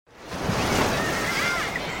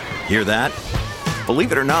Hear that?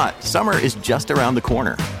 Believe it or not, summer is just around the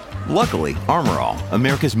corner. Luckily, Armor All,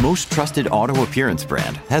 America's most trusted auto appearance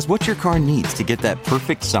brand, has what your car needs to get that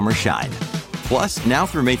perfect summer shine. Plus, now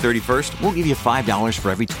through May 31st, we'll give you $5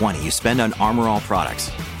 for every $20 you spend on Armor All products.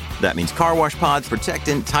 That means car wash pods,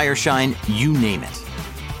 protectant, tire shine, you name it.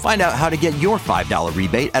 Find out how to get your $5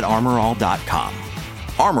 rebate at armorall.com.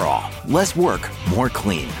 Armor All, less work, more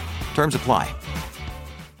clean. Terms apply.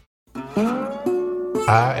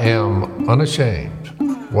 I am unashamed.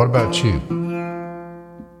 What about you?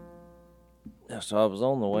 Yeah, so I was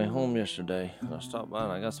on the way home yesterday. I stopped by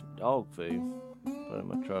and I got some dog food. Put it in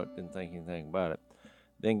my truck, didn't think anything about it.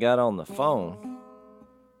 Then got on the phone,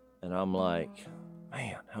 and I'm like,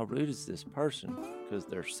 man, how rude is this person? Because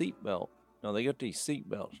their seatbelt, they got these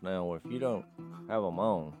seatbelts now where if you don't have them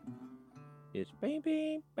on, it's beep,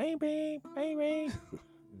 beep, beep, beep, beep, beep.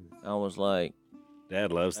 I was like,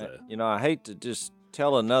 Dad loves that. I hate to just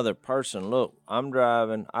tell another person, look, I'm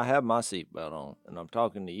driving, I have my seatbelt on, and I'm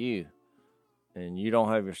talking to you, and you don't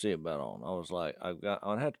have your seatbelt on. I was like, I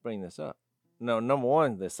have to bring this up. No, number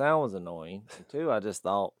one, the sound was annoying. And two, I just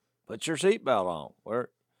thought, put your seatbelt on.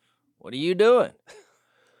 What are you doing?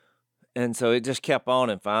 And so it just kept on,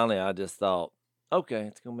 and finally I just thought, okay,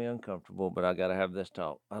 it's going to be uncomfortable, but I got to have this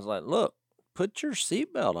talk. I was like, look, put your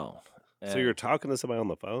seatbelt on. And so you're talking to somebody on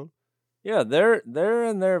the phone? Yeah, they're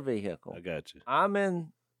in their vehicle. I got you. I'm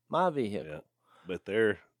in my vehicle. Yeah, but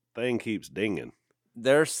their thing keeps dinging.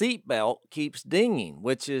 Their seatbelt keeps dinging,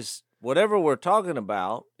 which is whatever we're talking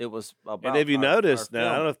about. It was about. And have you noticed?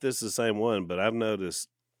 Now I don't know if this is the same one, but I've noticed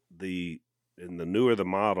in the newer the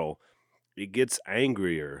model, it gets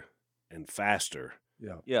angrier and faster.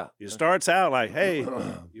 Yeah. It starts out like, "Hey,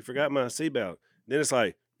 you forgot my seatbelt." Then it's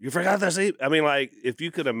like, "You forgot the seat." I mean, like if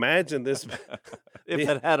you could imagine this. If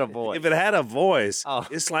it had a voice. If it had a voice,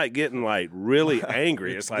 it's like getting like really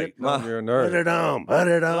angry. It's like, on your nerves. Put it on, put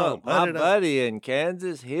it on, Look, my buddy in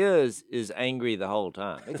Kansas, his is angry the whole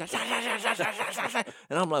time. And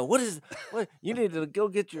I'm like, what? You need to go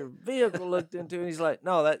get your vehicle looked into. And he's like,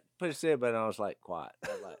 no, put your seatbelt on. I was like, quiet.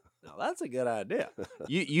 I'm like, no, that's a good idea.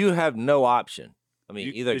 You have no option. I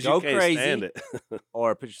mean, either go crazy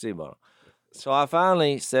or put your seatbelt on. So I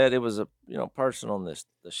finally said, it was a person on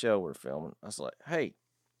the show we're filming. I was like, hey,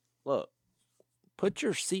 look, put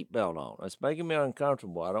your seatbelt on. It's making me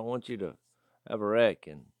uncomfortable. I don't want you to have a wreck.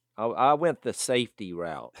 And I went the safety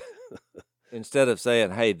route instead of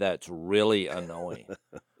saying, hey, that's really annoying.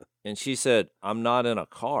 And she said, I'm not in a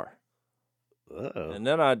car. Uh-oh. And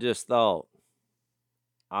then I just thought,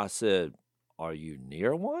 I said, are you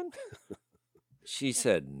near one? She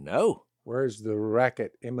said, no. Where's the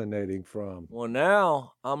racket emanating from? Well,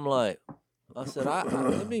 now I'm like, I said,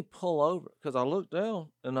 let me pull over because I looked down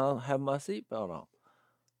and I have my seatbelt on.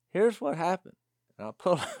 Here's what happened. And I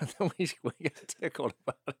pulled out, we got tickled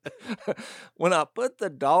about it. When I put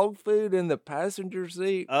the dog food in the passenger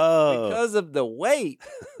seat, because of the weight,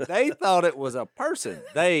 they thought it was a person.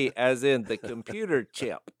 They, as in the computer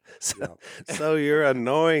chip. So your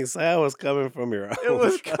annoying sound was coming from your own. It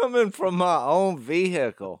was coming from my own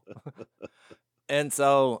vehicle. And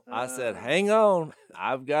so I said, hang on,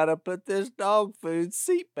 I've got to put this dog food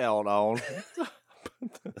seatbelt on.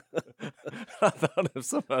 I thought if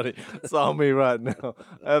somebody saw me right now,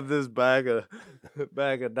 I have this bag of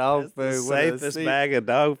dog food. The safest bag of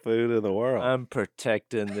dog food in the world. I'm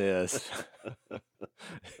protecting this.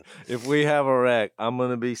 If we have a wreck, I'm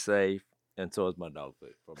going to be safe. And so is my dog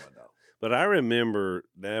food for my dog. But I remember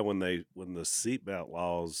now when the seatbelt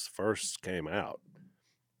laws first came out.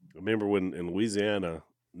 I remember when in Louisiana,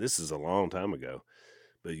 this is a long time ago,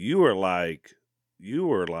 but you were like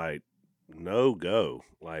no go.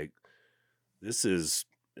 Like this is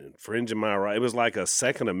infringing my right. It was like a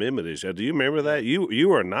Second Amendment issue. Do you remember that? You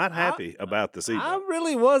were not happy about the seatbelt. I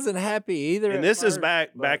really wasn't happy either. And this is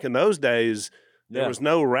back in those days. There was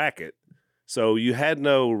no racket. So you had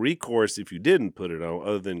no recourse if you didn't put it on,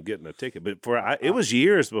 other than getting a ticket. But it was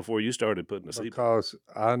years before you started putting a seatbelt. Because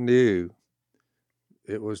I knew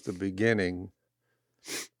it was the beginning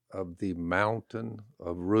of the mountain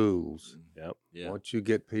of rules. Yep. Yeah. Once you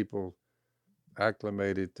get people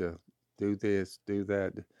acclimated to do this, do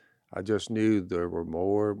that, I just knew there were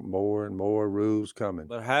more and more rules coming.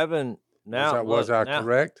 But having now, was I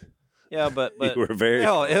correct? Yeah, but you were very.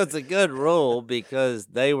 It was a good rule because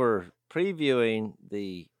they were previewing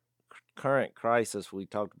the current crisis we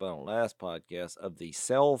talked about on last podcast of the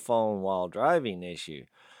cell phone while driving issue.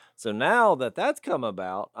 So now that that's come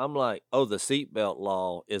about, I'm like, oh, the seatbelt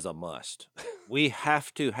law is a must. We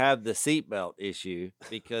have to have the seatbelt issue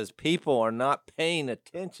because people are not paying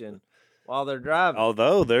attention while they're driving.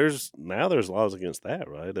 Although there's laws against that,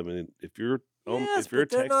 right? I mean, if you're Yes, if you're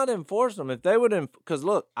but they're not enforcing them. If they would, because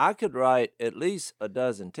look, I could write at least a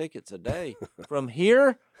dozen tickets a day from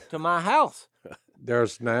here to my house.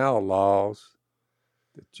 There's now laws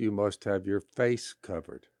that you must have your face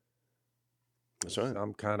covered. That's right.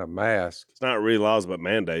 Some kind of mask. It's not real laws, but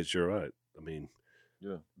mandates. You're right. I mean,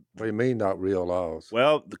 Yeah. What do you mean not real laws?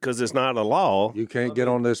 well, because it's not a law. You can't get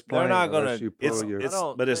on this plane not gonna- unless you pull your...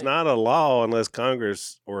 It's not a law unless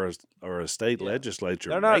Congress or a state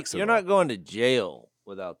legislature makes it. You're not going to jail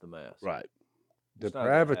without the mask. Right. It's not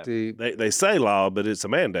gonna happen. Depravity... They say law, but it's a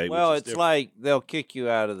mandate. Well, which is it's different. like they'll kick you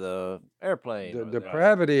out of the airplane. The or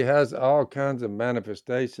depravity has all kinds of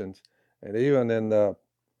manifestations, and even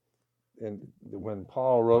when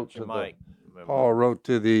Paul wrote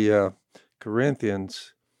to the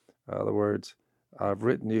Corinthians, in other words, I've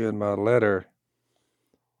written you in my letter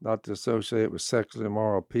not to associate with sexually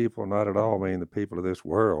immoral people, not at all mean the people of this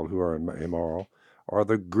world who are immoral, or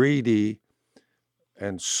the greedy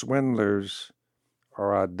and swindlers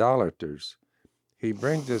or idolaters. He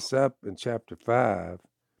brings this up in chapter 5.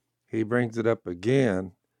 He brings it up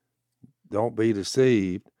again. Don't be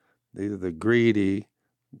deceived. Neither the greedy,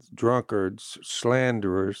 drunkards,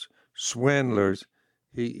 slanderers, swindlers.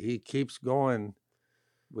 He keeps going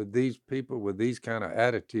with these people with these kind of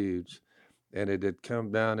attitudes, and it had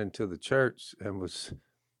come down into the church and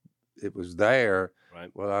it was there. Right.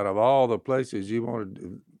 Well, out of all the places you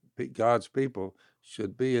wanted, God's people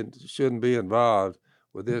shouldn't be involved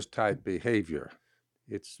with this type behavior.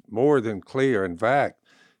 It's more than clear. In fact,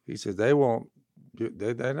 he says they're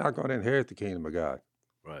not going to inherit the kingdom of God.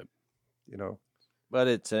 Right. You know. But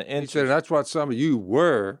it's an He interesting. said that's what some of you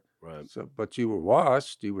were. Right. So, but you were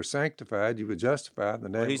washed, you were sanctified, you were justified in the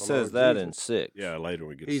name He of the says Lord that Jesus. in 6. Yeah, later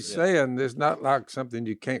we get He's to saying there's not like something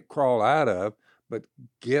you can't crawl out of, but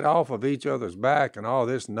get off of each other's back and all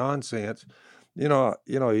this nonsense. You know,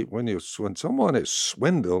 when someone is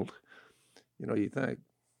swindled, you think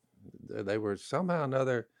they were somehow or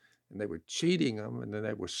another, and they were cheating them, and then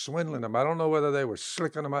they were swindling them. I don't know whether they were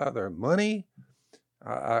slicking them out of their money.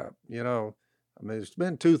 I mean, it's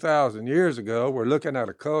been 2,000 years ago. We're looking at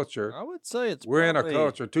a culture. I would say We're in a probably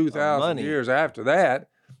culture 2,000 money. years after that,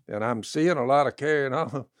 and I'm seeing a lot of carrying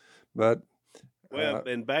on. But Well,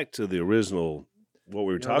 and back to the original, what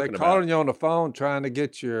we were talking they're about. calling you on the phone trying to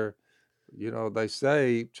get your, they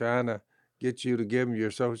say trying to get you to give them your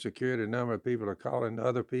Social Security number. People are calling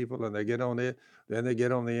other people, and they get on it. Then they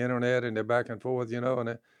get on the internet, and they're back and forth.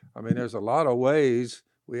 And there's a lot of ways.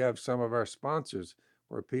 We have some of our sponsors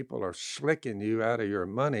where people are slicking you out of your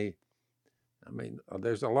money. I mean,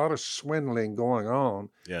 there's a lot of swindling going on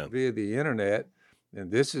via the internet.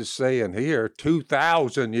 And this is saying here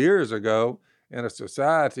 2,000 years ago in a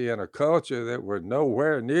society and a culture that were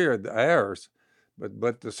nowhere near ours.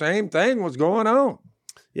 But the same thing was going on.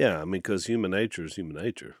 Yeah, I mean, because human nature is human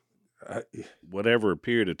nature. Whatever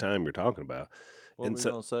period of time you're talking about. What were you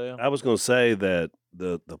gonna say? I was going to say that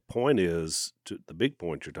the point is, the big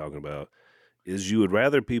point you're talking about, is you would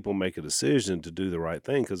rather people make a decision to do the right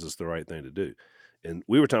thing because it's the right thing to do. And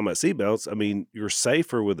we were talking about seatbelts. I mean, you're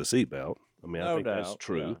safer with a seatbelt. I mean, I think that's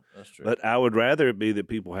true. Yeah, that's true. But I would rather it be that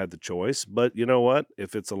people had the choice. But you know what?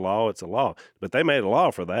 If it's a law, it's a law. But they made a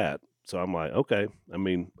law for that. So I'm like, okay. I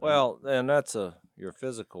mean. Well, and that's your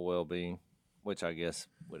physical well-being, which I guess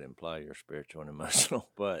would imply your spiritual and emotional.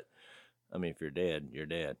 But, I mean, if you're dead, you're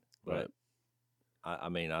dead. But Right.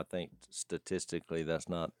 I think statistically that's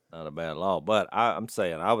not a bad law. But I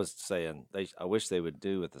was saying I wish they would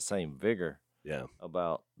do with the same vigor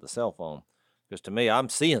about the cell phone. Because to me, I'm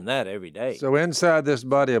seeing that every day. So inside this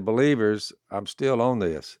body of believers, I'm still on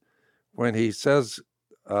this. When he says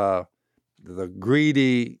the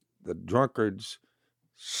greedy, the drunkards,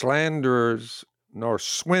 slanderers, nor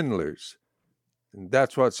swindlers, and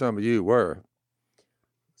that's what some of you were.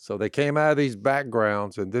 So they came out of these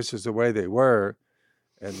backgrounds, and this is the way they were.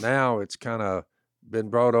 And now it's kind of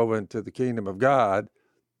been brought over into the kingdom of God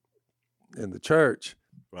in the church.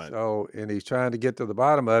 Right. So, and he's trying to get to the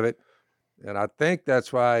bottom of it. And I think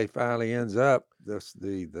that's why he finally ends up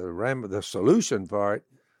the solution for it,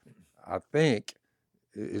 I think,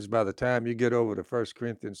 is by the time you get over to 1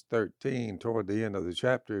 Corinthians 13, toward the end of the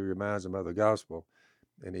chapter, he reminds them of the gospel,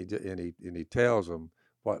 and he tells them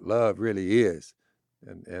what love really is.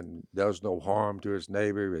 And does no harm to its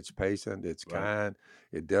neighbor. It's patient. It's kind.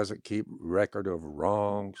 It doesn't keep record of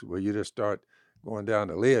wrongs. Well, you just start going down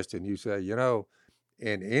the list, and you say,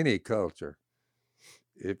 in any culture,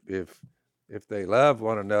 if they love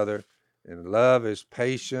one another, and love is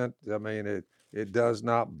patient, I mean, it does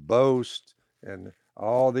not boast, and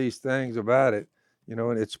all these things about it, You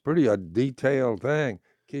know, and it's pretty a detailed thing.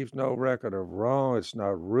 Keeps no record of wrong. It's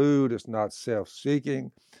not rude. It's not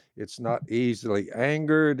self-seeking. It's not easily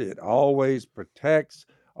angered. It always protects,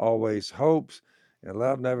 always hopes, and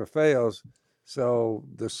love never fails. So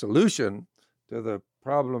the solution to the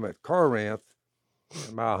problem at Corinth,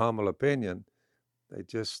 in my humble opinion, they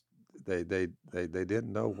just they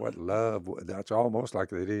didn't know what love was. That's almost like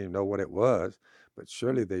they didn't even know what it was, but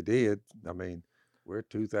surely they did. I mean, we're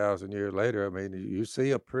 2,000 years later. I mean, you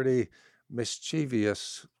see a pretty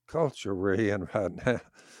mischievous culture we're in right now.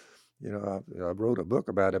 You know, I wrote a book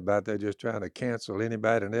about they're just trying to cancel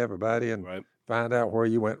anybody and everybody and find out where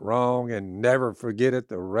you went wrong and never forget it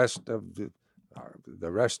the rest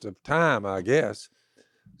of time, I guess.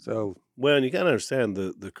 So, well, and you got to understand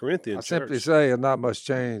the Corinthian church. I simply say not much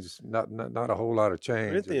change, not a whole lot of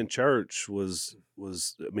change. Corinthian church was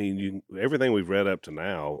I mean, everything we've read up to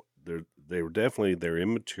now, they're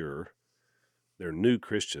immature. They're new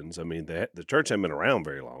Christians. I mean, the church hasn't been around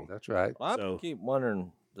very long. That's right. Well, I keep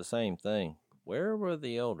wondering the same thing. Where were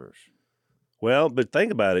the elders? Well, but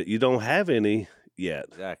think about it. You don't have any yet.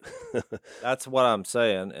 Exactly. That's what I'm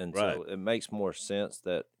saying. And so it makes more sense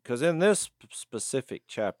that, because in this specific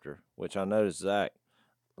chapter, which I noticed Zach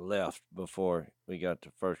left before we got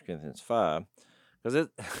to 1 Corinthians 5, because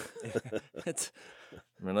it's,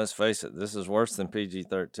 I mean, let's face it, this is worse than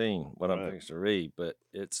PG-13, what I'm fixing to read, but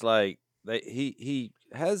it's like he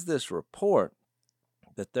has this report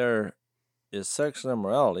that there is sexual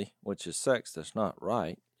immorality, which is sex that's not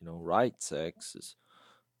right. You know, right sex is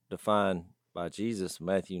defined by Jesus,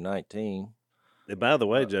 Matthew 19. And by the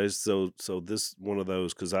way, Jase, so this one of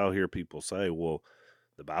those, because I'll hear people say, well,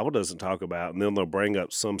 the Bible doesn't talk about, and then they'll bring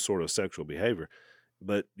up some sort of sexual behavior.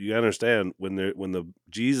 But you understand when the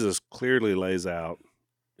Jesus clearly lays out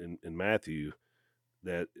in Matthew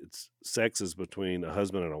that sex is between a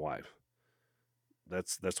husband and a wife.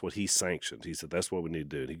 That's what he sanctioned. He said that's what we need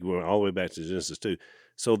to do. And he went all the way back to Genesis 2.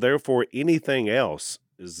 So therefore, anything else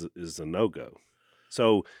is a no-go.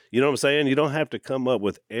 So you know what I'm saying? You don't have to come up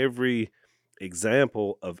with every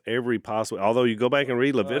example of every possible. Although you go back and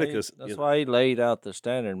read Leviticus, that's why he laid out the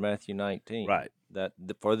standard in Matthew 19. Right. That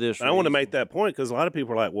for this. I want to make that point because a lot of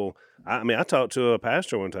people are like, well, I talked to a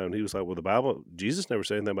pastor one time and he was like, well, the Bible, Jesus never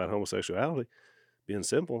said anything about homosexuality being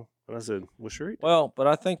simple. And I said, well, sure. Well, but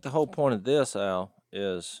I think the whole point of this, Al,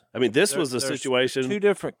 is. I mean, this was a situation. Two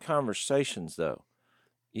different conversations, though,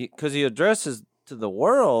 because he addresses to the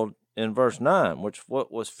world in verse 9, which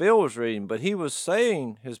what Phil was reading, but he was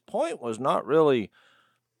saying his point was not really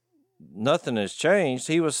nothing has changed.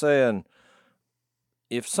 He was saying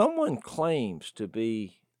if someone claims to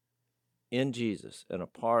be in Jesus and a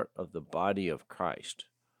part of the body of Christ,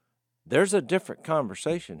 there's a different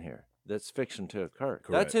conversation here that's fixing to occur. Correct.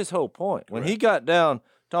 That's his whole point. Correct. When he got down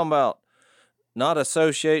talking about not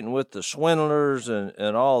associating with the swindlers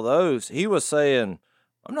and all those, he was saying,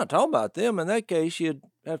 I'm not talking about them. In that case, you'd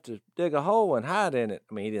have to dig a hole and hide in it.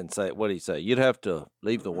 I mean, he didn't say, what did he say? You'd have to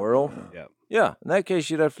leave the world? Yeah. Yeah, in that case,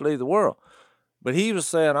 you'd have to leave the world. But he was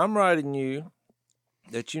saying, I'm writing you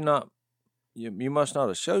that you must not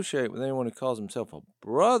associate with anyone who calls himself a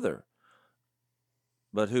brother,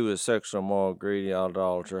 but who is sexual, immoral, greedy,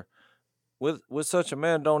 idolater. With such a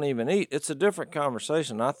man, don't even eat. It's a different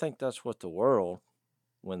conversation. I think that's what the world,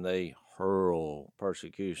 when they hurl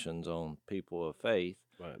persecutions on people of faith,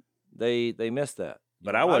 they miss that.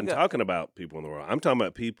 But I wasn't talking about people in the world. I'm talking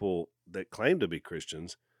about people that claim to be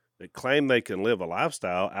Christians, that claim they can live a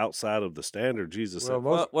lifestyle outside of the standard Jesus said.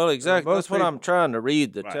 Well, exactly. That's what I'm trying to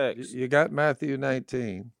read the text. You got Matthew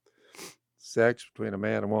 19, sex between a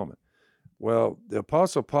man and woman. Well, the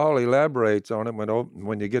Apostle Paul elaborates on it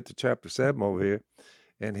when you get to chapter 7 over here,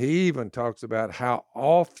 and he even talks about how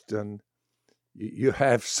often you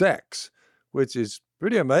have sex, which is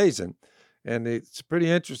pretty amazing. And it's pretty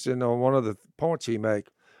interesting on one of the points he makes.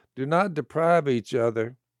 Do not deprive each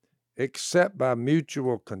other except by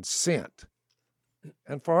mutual consent.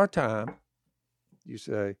 And for a time, you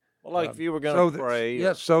say. Well, like if you were going to pray.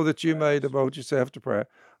 Yes, so that you may devote yourself to prayer.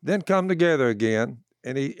 Then come together again.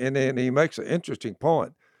 And then he makes an interesting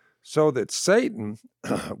point. So that Satan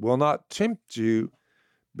will not tempt you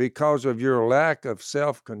because of your lack of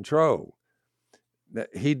self-control.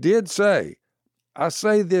 He did say, I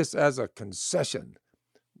say this as a concession,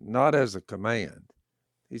 not as a command.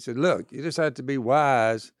 He said, look, you just have to be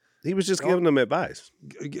wise. He was just giving them advice.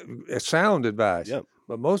 Sound advice. Yep.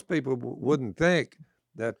 But most people wouldn't think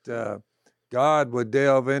that God would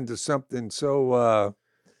delve into something so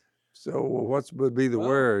what would be the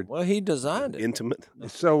word? Well, he designed it. Intimate.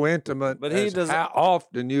 So intimate. But how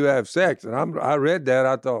often you have sex. And I read that,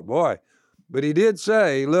 I thought, boy, But he did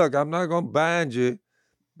say, look, I'm not going to bind you,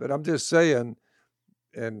 but I'm just saying,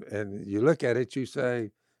 and you look at it, you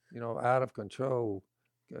say, out of control,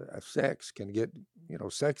 sex can get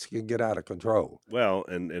out of control. Well,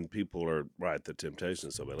 and people are right. The temptation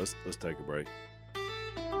is so bad. Let's take a break.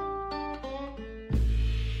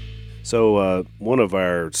 So one of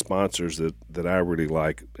our sponsors that I really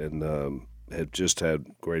like and have just had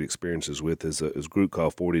great experiences with is a group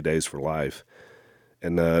called 40 Days for Life.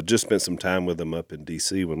 And just spent some time with them up in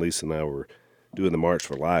D.C. when Lisa and I were doing the March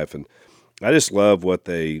for Life. And I just love what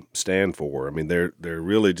they stand for. I mean, they're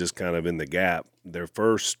really just kind of in the gap. Their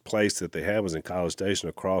first place that they had was in College Station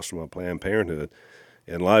across from a Planned Parenthood.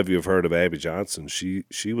 And a lot of you have heard of Abby Johnson. She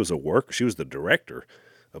was she was the director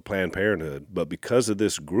of Planned Parenthood. But because of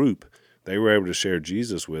this group, they were able to share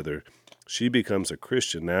Jesus with her. She becomes a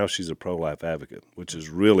Christian. Now she's a pro-life advocate, which is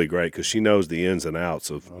really great because she knows the ins and outs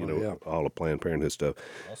of all the Planned Parenthood stuff.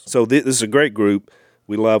 Awesome. So this is a great group.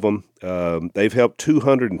 We love them. They've helped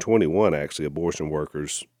 221 actually abortion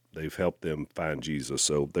workers. They've helped them find Jesus.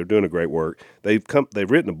 So they're doing a great work. They've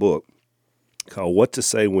written a book called "What to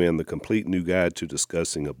Say When: The Complete New Guide to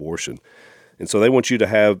Discussing Abortion." And so they want you to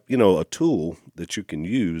have, a tool that you can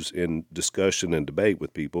use in discussion and debate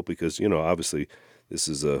with people because, obviously this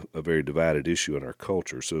is a very divided issue in our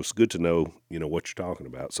culture. So it's good to know, what you're talking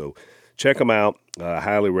about. So check them out. I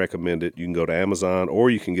highly recommend it. You can go to Amazon or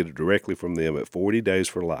you can get it directly from them at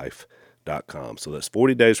 40daysforlife.com. So that's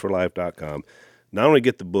 40daysforlife.com. Not only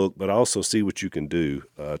get the book, but also see what you can do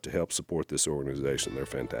to help support this organization. They're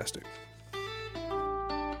fantastic.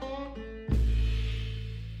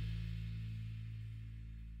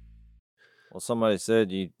 Well, somebody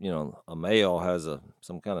said a male has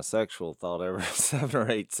some kind of sexual thought every 7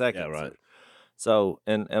 or 8 seconds. Yeah, right. So,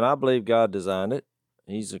 and I believe God designed it.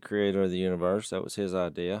 He's the creator of the universe. That was his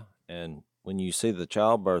idea. And when you see the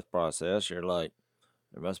childbirth process, you're like,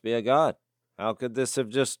 there must be a God. How could this have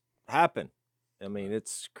just happened? I mean,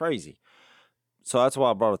 it's crazy. So that's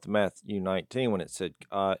why I brought up to Matthew 19 when it said,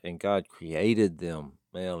 and God created them,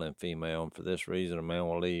 male and female, and for this reason a man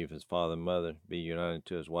will leave his father and mother, be united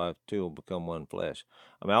to his wife, two will become one flesh.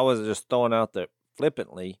 I mean, I wasn't just throwing out there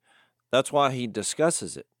flippantly. That's why he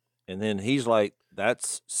discusses it. And then he's like,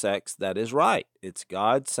 that's sex that is right. It's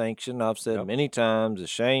God's sanction. I've said many times,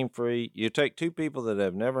 it's shame-free. You take two people that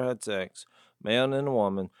have never had sex, man and a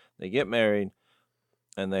woman, they get married,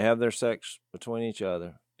 and they have their sex between each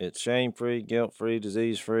other. It's shame-free, guilt-free,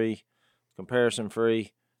 disease-free,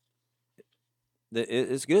 comparison-free.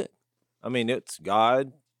 It's good. I mean, it's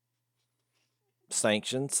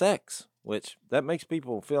God-sanctioned sex, which that makes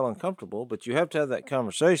people feel uncomfortable, but you have to have that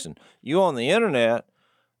conversation. You on the internet,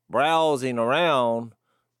 browsing around,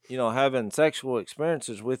 having sexual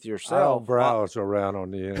experiences with yourself. I don't browse around on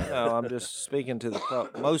the internet. No, I'm just speaking to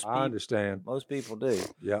most people. I understand. Most people do.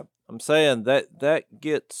 Yep. I'm saying that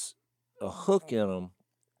gets a hook in them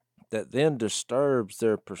that then disturbs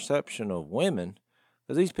their perception of women,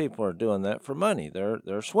 because these people are doing that for money.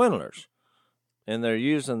 They're swindlers, and they're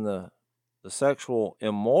using the sexual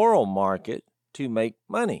immoral market to make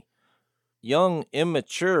money. Young,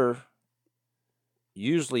 immature,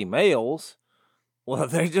 usually males, well,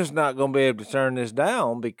 they're just not going to be able to turn this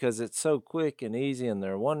down because it's so quick and easy, and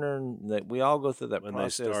they're wondering that we all go through that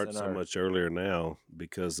process. They start so much earlier now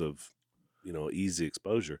because of, easy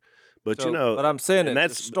exposure. But, but I'm saying it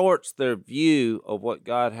distorts their view of what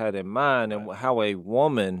God had in mind, right, and how a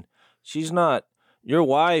woman, your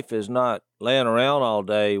wife is not laying around all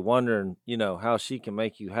day wondering, how she can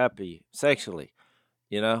make you happy sexually,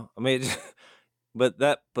 I mean,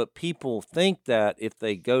 but people think that if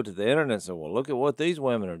they go to the internet and say, well, look at what these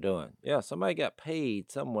women are doing. Yeah, somebody got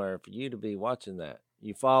paid somewhere for you to be watching that.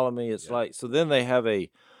 You follow me? It's like, so then they have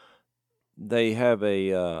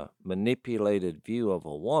a manipulated view of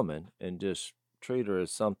a woman and just treat her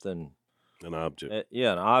as something, an object.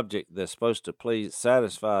 An object that's supposed to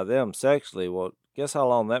satisfy them sexually. Well, guess how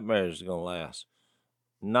long that marriage is going to last?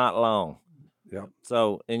 Not long. Yeah.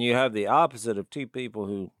 So, and you have the opposite of two people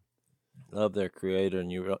who love their creator,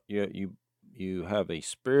 and you have a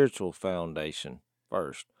spiritual foundation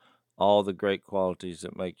first. All the great qualities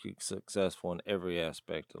that make you successful in every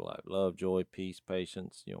aspect of life: love, joy, peace,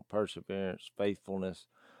 patience, perseverance, faithfulness,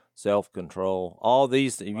 self-control. All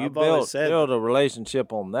these things. You build a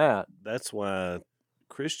relationship on that. That's why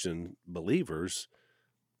Christian believers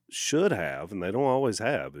should have, and they don't always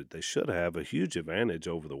have, but they should have a huge advantage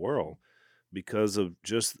over the world because of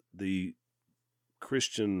just the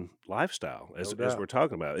Christian lifestyle, as we're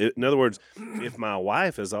talking about. In other words, if my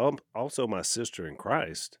wife is also my sister in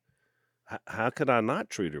Christ, how could I not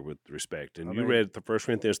treat her with respect? And you read the 1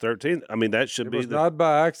 Corinthians 13. I mean, that should be. It was not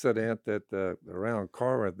by accident that around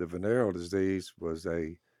Corinth, the venereal disease was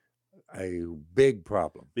a big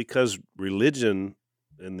problem. Because religion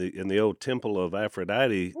in the old temple of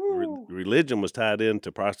Aphrodite, religion was tied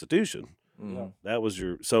into prostitution. Mm-hmm. That was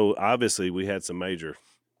so obviously we had some major,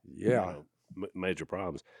 major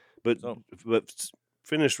problems. But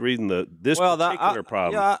finish reading this particular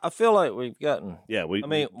problem. Yeah, I feel like we've gotten. Yeah, we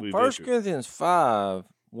 1 Corinthians 5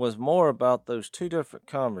 was more about those two different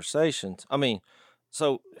conversations. I mean,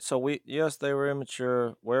 so they were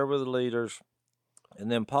immature. Where were the leaders?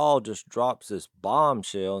 And then Paul just drops this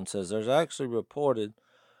bombshell and says, "There's actually reported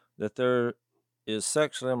that there is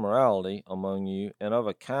sexual immorality among you, and of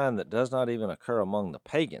a kind that does not even occur among the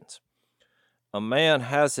pagans. A man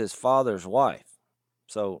has his father's wife."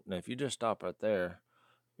 So now, if you just stop right there,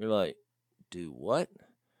 you're like, do what?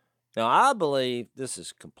 Now, I believe this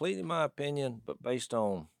is completely my opinion, but based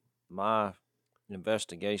on my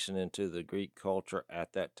investigation into the Greek culture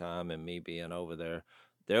at that time and me being over there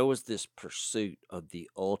was this pursuit of the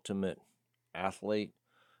ultimate athlete,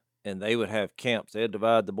 and they would have camps. They'd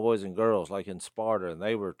divide the boys and girls like in Sparta, and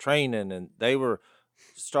they were training, and they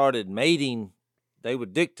started mating. They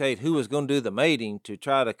would dictate who was going to do the mating to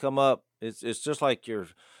try to come up. It's just like you're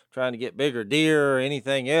trying to get bigger deer or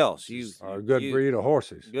anything else. A good breed of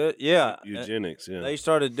horses. Good, yeah. Eugenics, yeah. They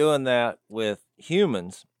started doing that with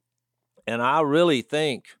humans, and I really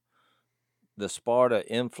think the Sparta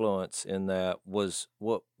influence in that was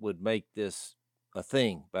what would make this a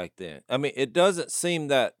thing back then. I mean, it doesn't seem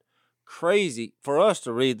that crazy for us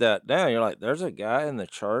to read that down. You're like, there's a guy in the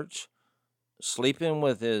church sleeping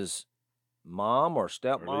with his mom or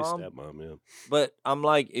stepmom. Early stepmom, yeah. But I'm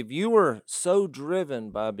like, if you were so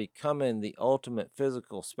driven by becoming the ultimate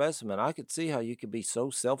physical specimen, I could see how you could be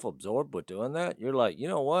so self-absorbed with doing that. You're like, you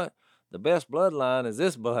know what? The best bloodline is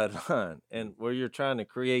this bloodline, and where you're trying to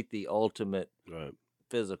create the ultimate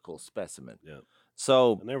physical specimen. Yeah.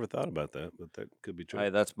 So I never thought about that, but that could be true. Hey,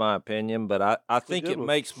 that's my opinion, but I think it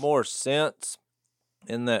makes more sense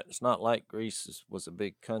in that it's not like Greece was a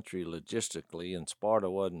big country logistically, and Sparta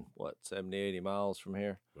wasn't, 70, 80 miles from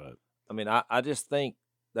here? Right. I mean, I just think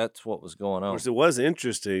that's what was going on. Of course, it was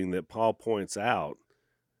interesting that Paul points out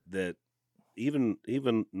that even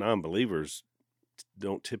non-believers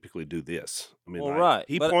don't typically do this. I mean,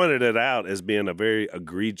 he pointed it out as being a very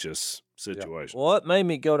egregious situation. Well, what made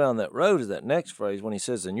me go down that road is that next phrase when he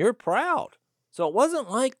says, "And you're proud." So it wasn't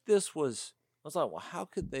like this was. I was like, well, how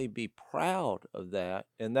could they be proud of that?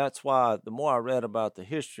 And that's why the more I read about the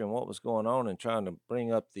history and what was going on and trying to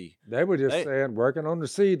bring up They were just saying, working on the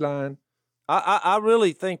seed line. I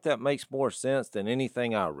really think that makes more sense than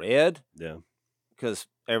anything I read. Yeah. Because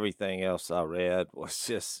everything else I read was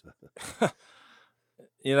just,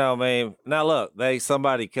 you know what I mean? Now, look,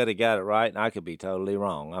 somebody could have got it right, and I could be totally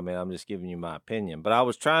wrong. I mean, I'm just giving you my opinion. But I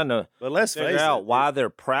was trying to figure out why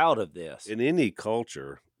they're proud of this. In any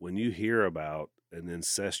culture, when you hear about an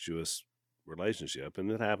incestuous relationship,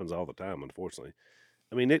 and it happens all the time, unfortunately,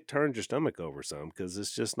 I mean, it turns your stomach over some because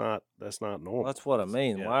it's just that's not normal. That's what I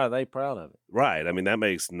mean. Yeah. Why are they proud of it? Right. I mean, that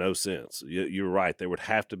makes no sense. You're right. There would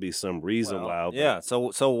have to be some reason why. Yeah.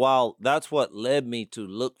 So while that's what led me to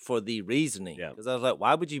look for the reasoning, because I was like,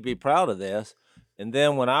 why would you be proud of this? And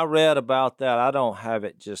then when I read about that, I don't have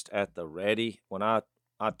it just at the ready. When I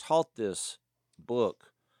taught this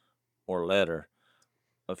book or letter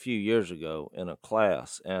a few years ago in a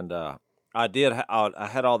class, and I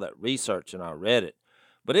had all that research and I read it,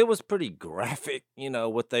 but it was pretty graphic,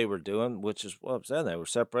 what they were doing, which is what I'm saying. They were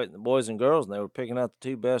separating the boys and girls, and they were picking out the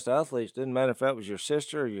two best athletes. Didn't matter if that was your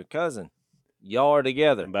sister or your cousin. Y'all are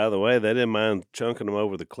together. And by the way, they didn't mind chunking them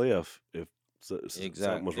over the cliff if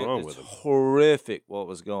something was wrong with them. It's horrific what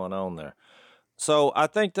was going on there. So I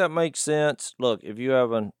think that makes sense. Look, if you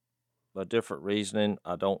have a different reasoning,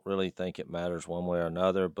 I don't really think it matters one way or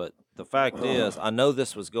another. But the fact is, I know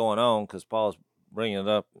this was going on because Paul's bringing it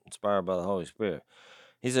up, inspired by the Holy Spirit.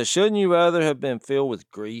 He says, shouldn't you rather have been filled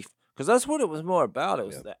with grief? Because that's what it was more about. It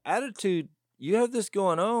was the attitude. You have this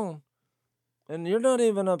going on, and you're not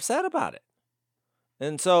even upset about it.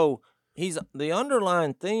 And so the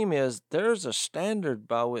underlying theme is there's a standard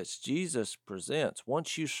by which Jesus presents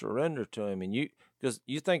once you surrender to him. And because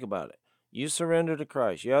you think about it. You surrender to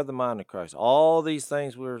Christ. You have the mind of Christ. All these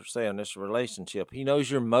things we're saying, this relationship. He knows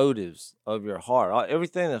your motives of your heart.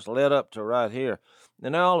 Everything that's led up to right here.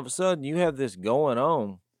 And now all of a sudden you have this going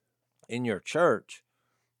on in your church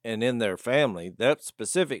and in their family, that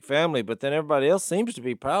specific family, but then everybody else seems to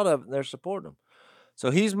be proud of it and they're supporting them.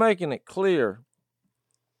 So he's making it clear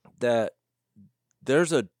that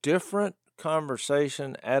there's a different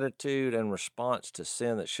conversation, attitude, and response to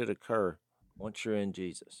sin that should occur once you're in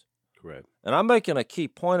Jesus. Correct. And I'm making a key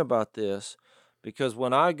point about this because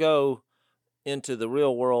when I go into the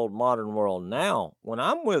real world, modern world now, when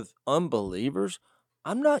I'm with unbelievers,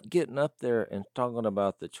 I'm not getting up there and talking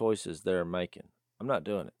about the choices they're making. I'm not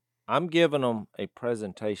doing it. I'm giving them a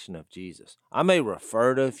presentation of Jesus. I may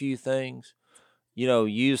refer to a few things,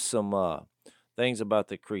 use some things about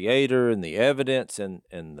the Creator and the evidence and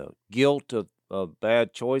the guilt of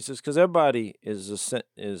bad choices, because everybody is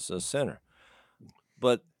a sinner.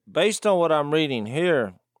 But based on what I'm reading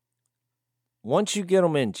here, once you get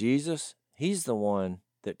them in Jesus, He's the one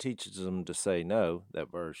that teaches them to say no.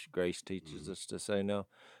 That verse, grace teaches us to say no.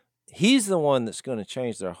 He's the one that's going to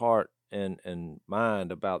change their heart and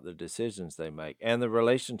mind about the decisions they make and the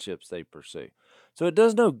relationships they pursue. So it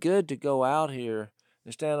does no good to go out here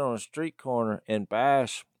and stand on a street corner and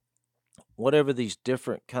bash whatever these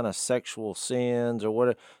different kind of sexual sins or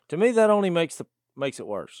whatever. To me, that only makes it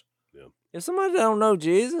worse. Yeah. If somebody don't know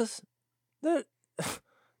Jesus, that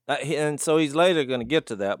and so he's later going to get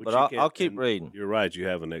to that, but I'll keep reading. You're right. You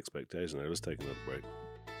have an expectation there. Let's take another break.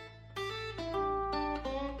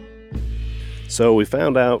 So we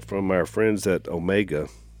found out from our friends at Omega,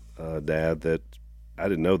 Dad, that I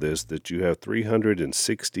didn't know this, that you have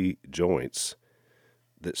 360 joints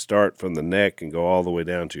that start from the neck and go all the way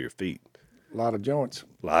down to your feet. A lot of joints.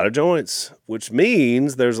 A lot of joints, which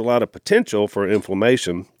means there's a lot of potential for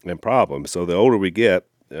inflammation and problems. So the older we get,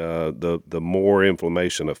 the more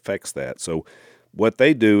inflammation affects that. So what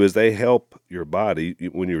they do is they help your body.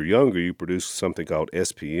 When you're younger, you produce something called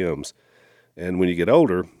SPMs. And when you get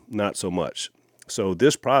older, not so much. So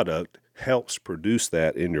this product helps produce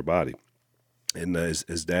that in your body. And as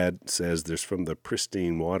Dad says, there's from the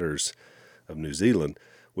pristine waters of New Zealand,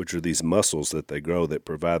 which are these mussels that they grow that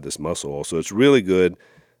provide this muscle oil. So it's really good.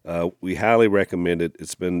 We highly recommend it.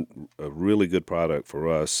 It's been a really good product for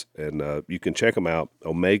us. And you can check them out,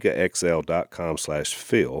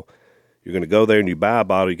 omegaxl.com/Phil. You're going to go there and you buy a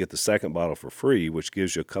bottle, you get the second bottle for free, which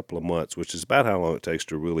gives you a couple of months, which is about how long it takes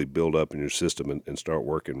to really build up in your system and start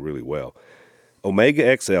working really well.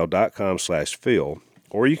 omegaxl.com/Phil,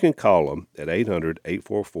 or you can call them at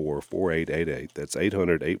 800-844-4888. That's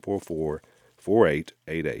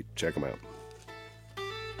 800-844-4888. Check them out.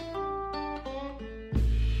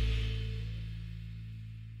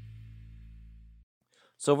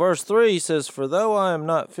 So verse 3 says, "For though I am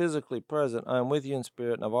not physically present, I am with you in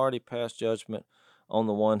spirit, and I've already passed judgment on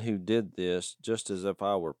the one who did this, just as if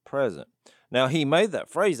I were present." Now, he made that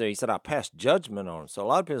phrase there. He said, I passed judgment on him. So a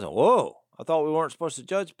lot of people say, whoa, I thought we weren't supposed to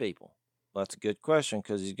judge people. Well, that's a good question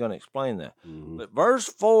because he's going to explain that. Mm-hmm. But verse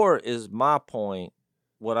 4 is my point,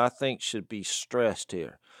 what I think should be stressed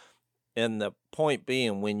here. And the point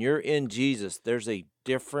being, when you're in Jesus, there's a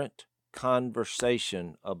different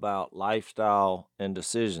conversation about lifestyle and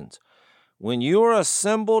decisions. When you are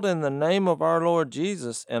assembled in the name of our Lord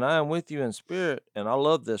Jesus, and I am with you in spirit, and I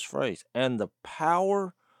love this phrase, and the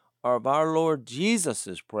power of our Lord Jesus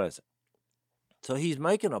is present. So he's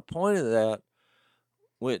making a point of that,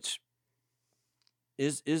 which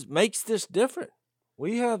is makes this different.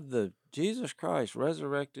 We have the Jesus Christ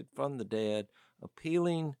resurrected from the dead,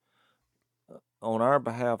 appealing on our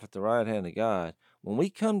behalf at the right hand of God. When we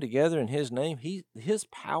come together in his name, his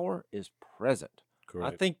power is present.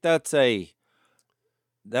 Correct. I think that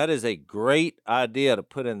is a great idea to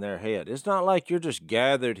put in their head. It's not like you're just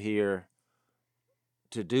gathered here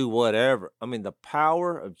to do whatever. I mean, the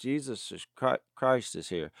power of Jesus Christ is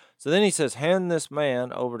here. So then he says, hand this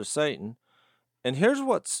man over to Satan. And here's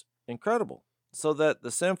what's incredible. So that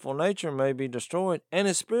the sinful nature may be destroyed and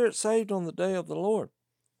his spirit saved on the day of the Lord.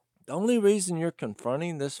 The only reason you're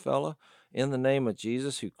confronting this fella in the name of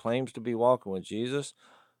Jesus, who claims to be walking with Jesus,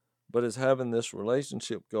 but is having this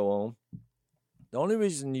relationship go on, the only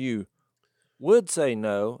reason you would say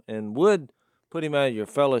no and would put him out of your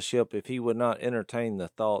fellowship if he would not entertain the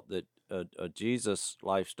thought that a Jesus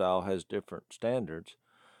lifestyle has different standards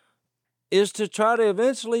is to try to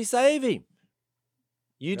eventually save him.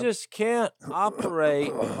 You just can't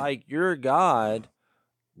operate like you're God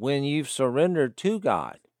when you've surrendered to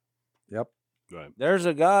God. Yep. Right. There's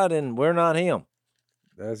a God and we're not him.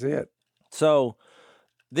 That's it. So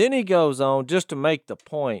then he goes on just to make the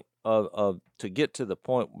point of to get to the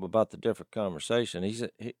point about the different conversation.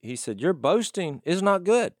 He said, your boasting is not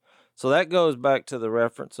good. So that goes back to the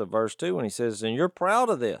reference of verse 2 when he says, and you're proud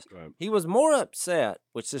of this. Right. He was more upset,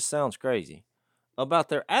 which this sounds crazy, about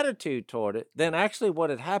their attitude toward it than actually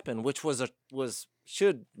what had happened, which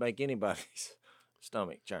should make anybody's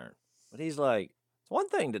stomach churn. But he's like, it's one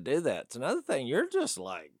thing to do that. It's another thing. You're just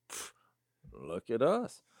like, look at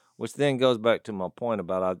us. which then goes back to my point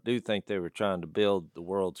about I do think they were trying to build the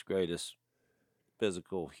world's greatest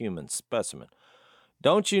physical human specimen.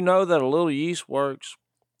 Don't you know that a little yeast works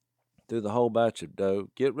through the whole batch of dough?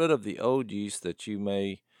 Get rid of the old yeast that you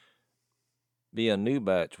may be a new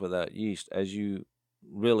batch without yeast, as you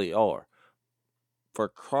really are. For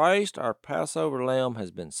Christ, our Passover lamb,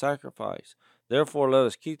 has been sacrificed. Therefore, let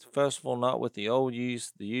us keep the festival not with the old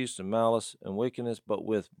yeast, the yeast of malice and wickedness, but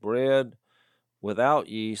with bread without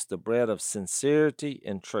yeast, the bread of sincerity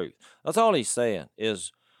and truth. That's all he's saying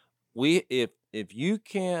is if you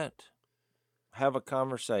can't have a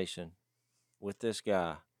conversation with this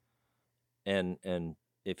guy and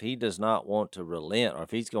if he does not want to relent, or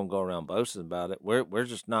if he's going to go around boasting about it, we're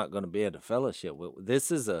just not going to be able to fellowship with.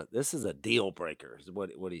 This is a deal breaker, is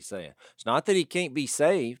what he's saying. It's not that he can't be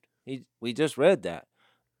saved. We just read that.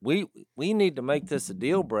 We need to make this a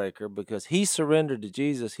deal breaker because he surrendered to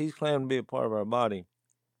Jesus. He's claimed to be a part of our body,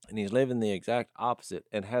 and he's living the exact opposite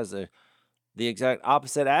and has the exact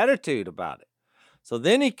opposite attitude about it. So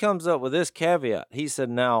then he comes up with this caveat. He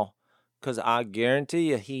said, now, because I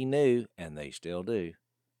guarantee you he knew, and they still do,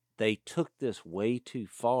 they took this way too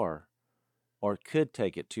far, or could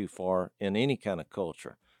take it too far in any kind of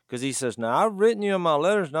culture. Because he says, now I've written you in my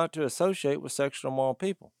letters not to associate with sexually immoral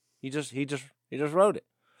people. He just wrote it.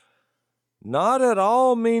 Not at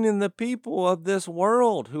all meaning the people of this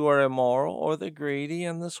world who are immoral, or the greedy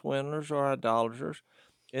and the swindlers or idolaters.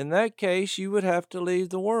 In that case, you would have to leave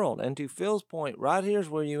the world. And to Phil's point, right here's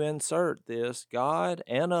where you insert this. God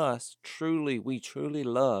and us we truly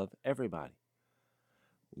love everybody.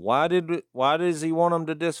 Why does he want them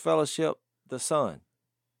to disfellowship the Son?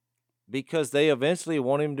 Because they eventually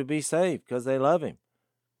want him to be saved, because they love him.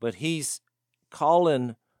 But he's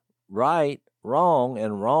calling right wrong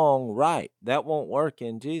and wrong right. That won't work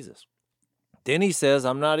in Jesus. Then he says,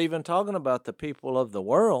 I'm not even talking about the people of the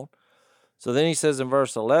world. So then he says in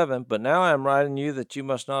verse 11, but now I am writing you that you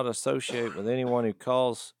must not associate with anyone who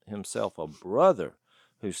calls himself a brother,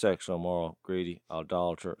 who's sexually immoral, greedy,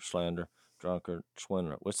 idolater, slander, drunkard,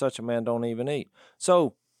 swindler. With such a man don't even eat.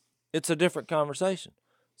 So it's a different conversation.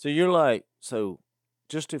 So you're like, so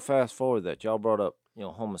just to fast forward that, y'all brought up,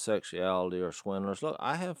 homosexuality or swindlers. Look,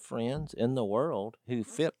 I have friends in the world who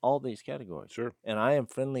fit all these categories. Sure. And I am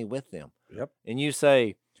friendly with them. Yep. And you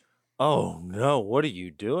say, oh, no, what are you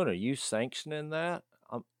doing? Are you sanctioning that?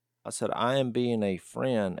 I said, I am being a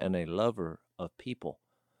friend and a lover of people,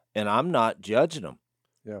 and I'm not judging them.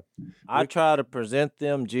 Yeah. I try to present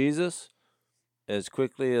them Jesus as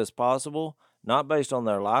quickly as possible, not based on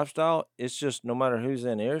their lifestyle. It's just no matter who's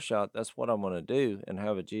in earshot, that's what I'm going to do and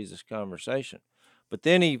have a Jesus conversation. But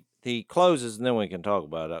then he closes, and then we can talk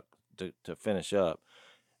about it to finish up.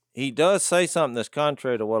 He does say something that's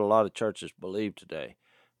contrary to what a lot of churches believe today.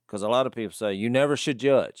 Because a lot of people say, you never should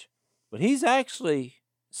judge. But he's actually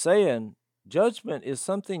saying judgment is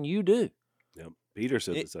something you do. Yep. Peter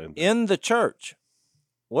said the same thing. In the church.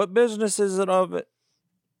 What business is it of it?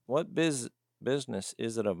 What business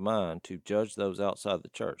is it of mine to judge those outside the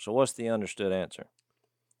church? So what's the understood answer?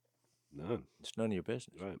 None. It's none of your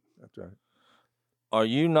business. Right. That's right. Are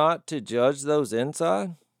you not to judge those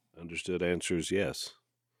inside? Understood answer is yes.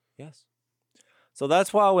 Yes. So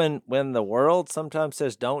that's why when the world sometimes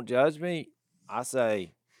says, don't judge me, I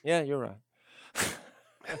say, yeah, you're right.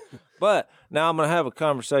 But now I'm going to have a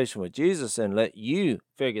conversation with Jesus and let you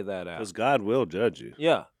figure that out. Because God will judge you.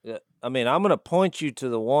 Yeah. I mean, I'm going to point you to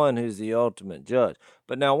the one who's the ultimate judge.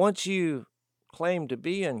 But now once you claim to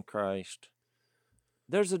be in Christ,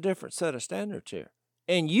 there's a different set of standards here.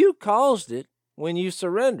 And you caused it when you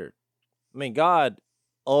surrendered. I mean, God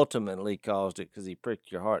ultimately caused it because he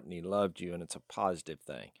pricked your heart and he loved you, and it's a positive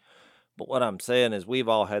thing. But what I'm saying is we've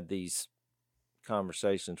all had these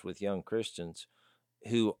conversations with young Christians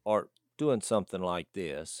who are doing something like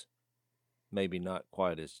this, maybe not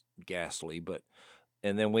quite as ghastly,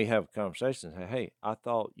 and then we have conversations. Hey, I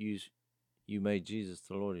thought you made Jesus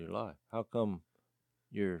the Lord of your life. How come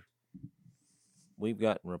we've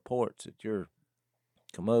gotten reports that you're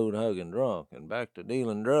commode hugging drunk and back to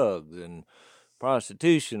dealing drugs and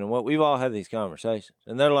prostitution and what? We've all had these conversations,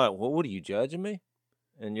 and they're like, well, what are you judging me?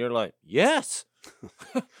 And you're like, yes,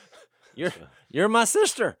 you're my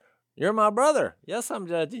sister. You're my brother. Yes, I'm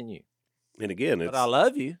judging you. And again, but I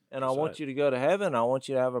love you, and I want right. you to go to heaven. I want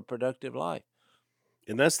you to have a productive life.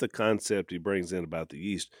 And that's the concept he brings in about the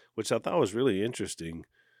yeast, which I thought was really interesting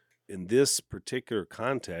in this particular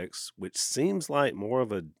context, which seems like more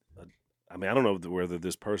of I don't know whether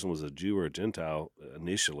this person was a Jew or a Gentile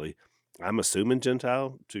initially. I'm assuming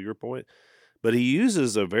Gentile, to your point. But he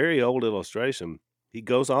uses a very old illustration. He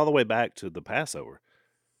goes all the way back to the Passover.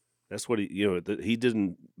 That's what he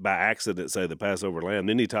didn't by accident say the Passover lamb.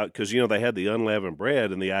 Then he talked, because, they had the unleavened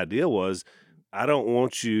bread, and the idea was, I don't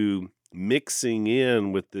want you mixing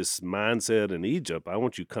in with this mindset in Egypt. I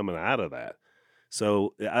want you coming out of that.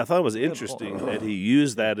 So I thought it was interesting that he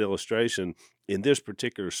used that illustration in this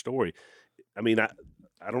particular story. I mean, I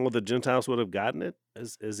don't know if the Gentiles would have gotten it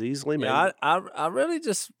as easily. Maybe. Yeah, I really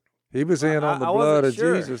just. He was in on the blood of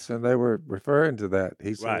Jesus, and they were referring to that.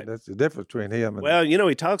 He said that's the difference between him and... Well,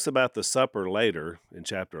 he talks about the supper later in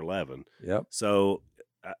chapter 11. Yep. So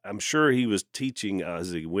I'm sure he was teaching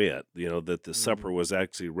as he went, that the supper was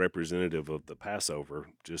actually representative of the Passover.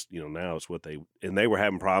 Just, now it's what they were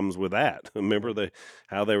having problems with that. Remember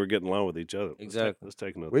how they were getting along with each other. Exactly. Let's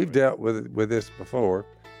take another We've dealt with this before.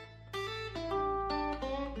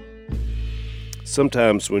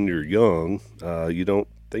 Sometimes when you're young, you don't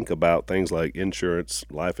think about things like insurance,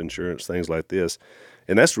 life insurance, things like this.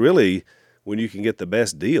 And that's really when you can get the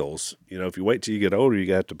best deals. If you wait till you get older,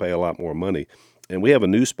 you have to pay a lot more money. And we have a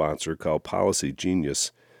new sponsor called Policy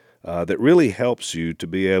Genius that really helps you to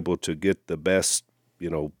be able to get the best,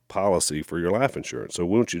 policy for your life insurance. So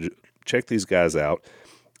why don't you check these guys out?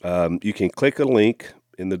 You can click a link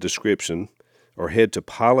in the description or head to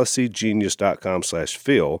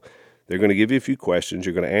policygenius.com/Phil. They're going to give you a few questions.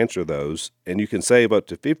 You're going to answer those, and you can save up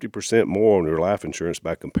to 50% more on your life insurance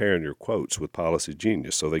by comparing your quotes with Policy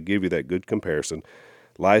Genius. So they give you that good comparison.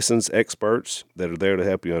 Licensed experts that are there to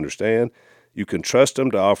help you understand. You can trust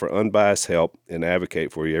them to offer unbiased help and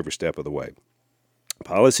advocate for you every step of the way.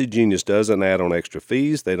 Policy Genius doesn't add on extra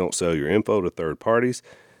fees. They don't sell your info to third parties.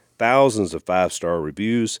 Thousands of 5-star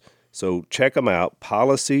reviews. So check them out,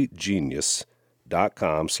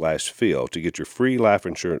 policygenius.com/Phil to get your free life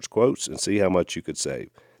insurance quotes and see how much you could save.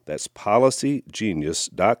 That's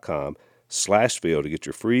policygenius.com/Phil to get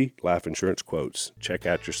your free life insurance quotes. Check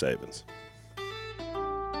out your savings.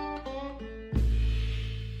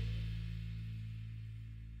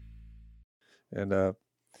 And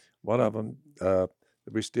one of them that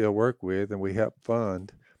we still work with, and we help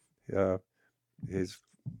fund his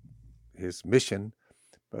mission.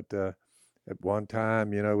 But at one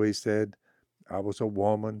time, he said, I was a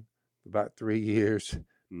woman for about 3 years.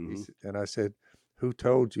 Mm-hmm. And I said, who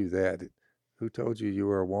told you that? Who told you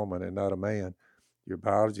were a woman and not a man? Your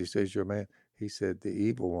biology says you're a man. He said, the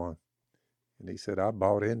evil one. And he said, I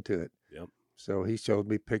bought into it. Yep. So he showed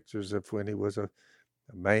me pictures of when he was a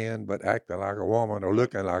man, but acting like a woman or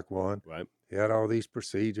looking like one. Right. He had all these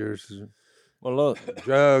procedures. Well, look.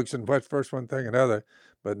 Drugs and what's first one thing another.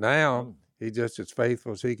 But now he's just as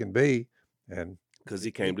faithful as he can be. And because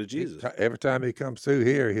he came to Jesus. Every time he comes through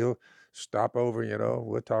here, he'll stop over,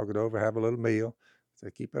 we'll talk it over, have a little meal.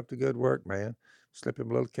 Say, keep up the good work, man. Slip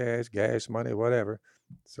him a little cash, gas money, whatever.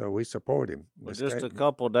 So we support him. Well, just a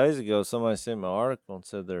couple of days ago, somebody sent me an article and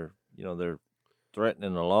said they're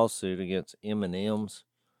threatening a lawsuit against M&Ms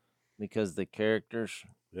because the characters,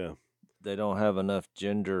 they don't have enough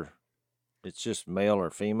gender. It's just male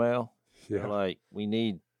or female. Yeah. They're like, we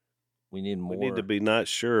need more. We need to be not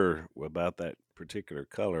sure about that particular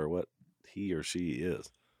color, what he or she is.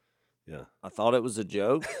 Yeah. I thought it was a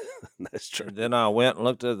joke. That's true. And then I went and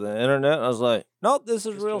looked at the internet. And I was like, nope, this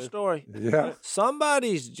is a real story. Yeah.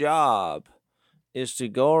 Somebody's job is to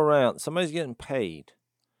go around. Somebody's getting paid,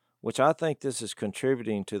 which I think this is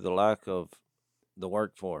contributing to the lack of the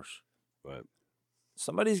workforce. Right.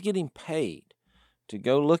 Somebody's getting paid to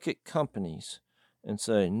go look at companies and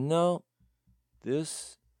say, no, you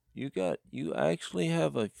actually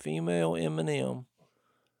have a female M&M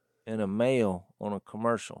and a male on a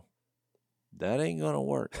commercial. That ain't gonna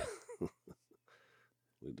work.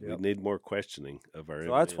 We need more questioning of our.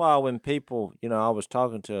 So that's why when people, I was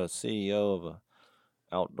talking to a CEO of a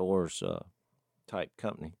outdoors type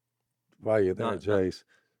company. While you're there, Jase,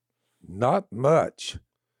 not much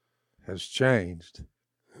has changed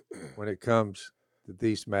when it comes to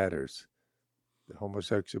these matters, the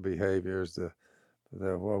homosexual behaviors,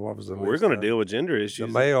 what was the We're going to deal with gender issues.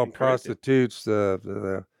 The male prostitutes,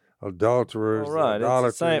 the adulterers, all right, the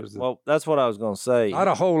idolaters. It's the same. Well, that's what I was going to say. Not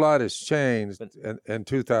a whole lot has changed in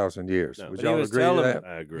 2,000 years. No, Would y'all agree with that?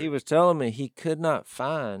 I agree. He was telling me he could not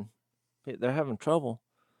find. They're having trouble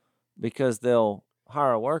because they'll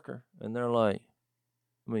hire a worker and they're like,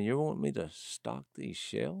 you want me to stock these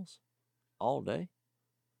shelves all day?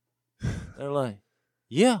 They're like,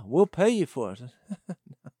 yeah, we'll pay you for it.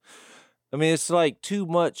 It's like too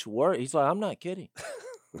much work. He's like, I'm not kidding.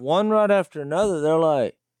 One right after another, they're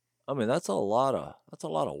like, that's a lot of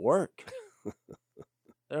work.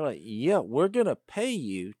 They're like, yeah, we're going to pay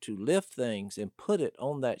you to lift things and put it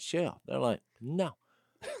on that shelf. They're like, no.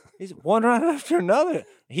 He's one right after another.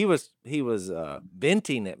 He was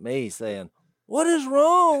venting at me, saying, "What is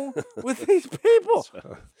wrong with these people?"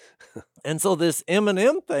 And so this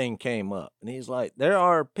Eminem thing came up, and he's like, "There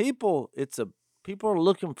are people. People are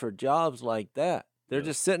looking for jobs like that. They're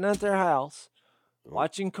just sitting at their house,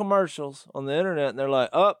 watching commercials on the internet, and they're like,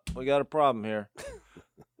 "Oh, we got a problem here.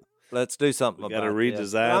 Let's do something about it." Got to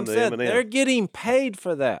redesign I'm the saying M&M. they're getting paid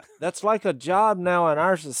for that. That's like a job now in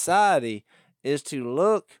our society, is to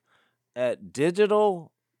look at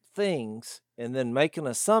digital things and then make an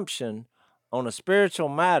assumption on a spiritual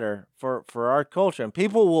matter for our culture, and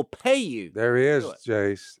people will pay you. There is,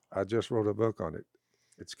 Jase. I just wrote a book on it.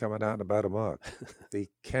 It's coming out in about a month. The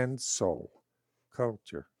cancel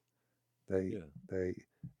culture. They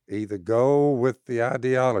either go with the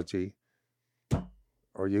ideology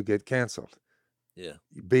or you get canceled. Yeah.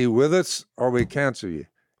 Be with us or we cancel you.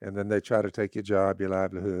 And then they try to take your job, your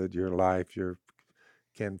livelihood, your life, your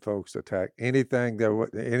kin folks, attack anything that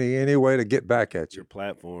any way to get back at you. Your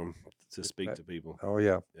platform to speak to people. Oh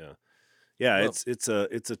yeah. Yeah, it's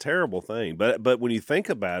a terrible thing. But when you think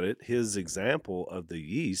about it, his example of the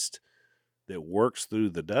yeast that works through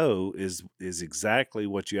the dough is exactly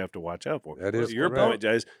what you have to watch out for. That is your correct. point,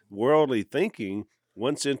 Jase. Worldly thinking,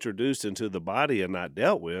 once introduced into the body and not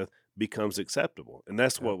dealt with, becomes acceptable, and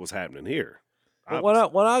that's what was happening here. But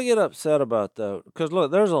what I get upset about, though, because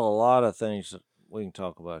look, there's a lot of things that we can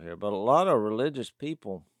talk about here, but a lot of religious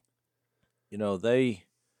people, they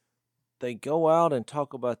go out and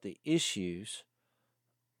talk about the issues,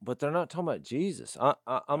 but they're not talking about Jesus.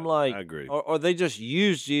 I'm like, I agree. Or they just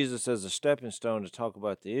use Jesus as a stepping stone to talk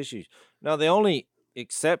about the issues. Now, the only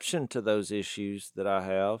exception to those issues that I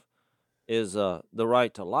have is the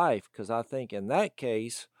right to life, because I think in that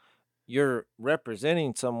case, you're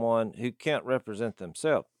representing someone who can't represent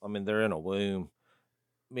themselves. I mean, they're in a womb.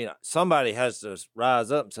 I mean, somebody has to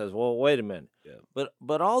rise up and says, "Well, wait a minute." Yeah.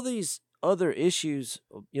 But all these other issues,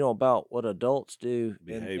 about what adults do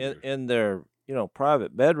in their,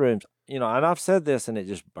 private bedrooms, and I've said this and it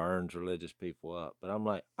just burns religious people up, but I'm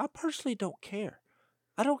like, I personally don't care.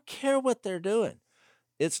 I don't care what they're doing.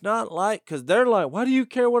 It's not like, because they're like, "Why do you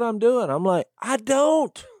care what I'm doing?" I'm like, I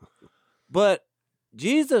don't. But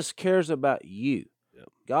Jesus cares about you. Yep.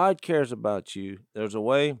 God cares about you. There's a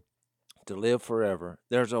way to live forever.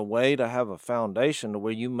 There's a way to have a foundation to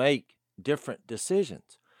where you make different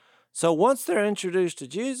decisions. So once they're introduced to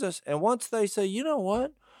Jesus, and once they say, "You know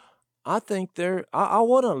what? I think I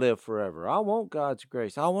want to live forever. I want God's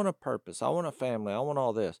grace. I want a purpose. I want a family. I want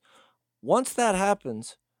all this." Once that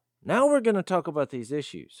happens, now we're going to talk about these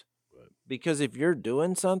issues. Because if you're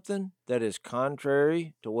doing something that is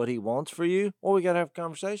contrary to what he wants for you, well, we got to have a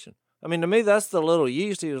conversation. I mean, to me, that's the little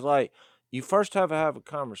yeast. He was like, you first have to have a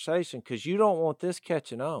conversation, because you don't want this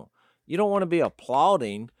catching on. You don't want to be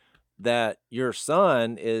applauding that your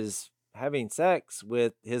son is having sex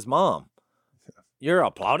with his mom. You're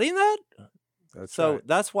applauding that?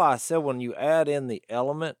 That's why I said, when you add in the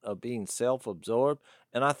element of being self-absorbed,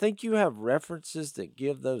 and I think you have references that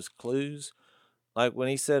give those clues. Like when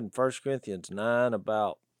he said in 1 Corinthians 9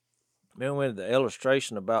 about, remember the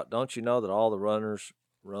illustration about, don't you know that all the runners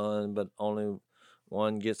run, but only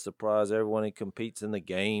one gets the prize? Everyone who competes in the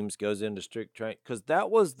games goes into strict training. Because there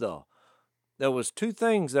was two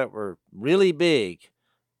things that were really big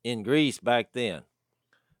in Greece back then.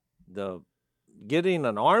 The getting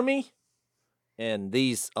an army and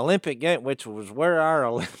these Olympic games, which was where our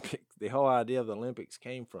Olympics, the whole idea of the Olympics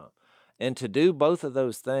came from. And to do both of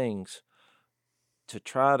those things, to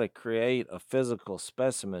try to create a physical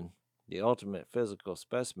specimen, the ultimate physical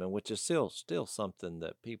specimen, which is still something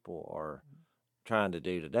that people are trying to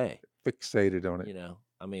do today. Fixated on it.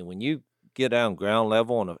 I mean, when you get down ground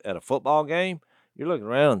level at a football game, you're looking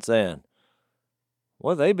around and saying,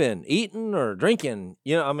 well, they've been eating or drinking.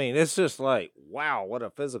 I mean, it's just like, wow, what a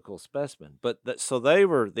physical specimen. But so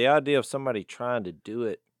the idea of somebody trying to do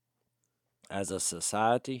it as a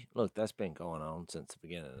society, look, that's been going on since the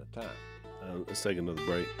beginning of time. Let's take another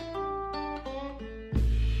break.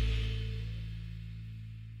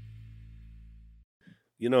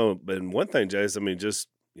 But one thing, Jase, I mean, just,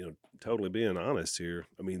 totally being honest here.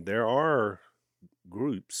 I mean, there are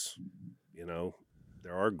groups,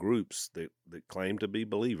 that claim to be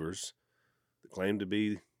believers, that claim to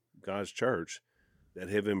be God's church, that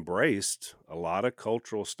have embraced a lot of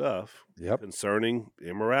cultural stuff concerning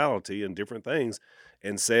immorality and different things,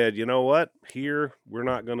 and said, you know what, here, we're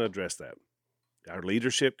not going to address that. Our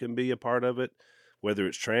leadership can be a part of it, whether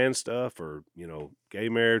it's trans stuff or, gay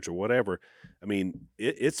marriage or whatever. I mean,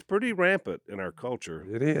 it's pretty rampant in our culture.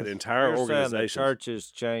 It is. The entire organization. The churches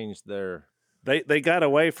changed their They got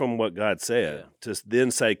away from what God said to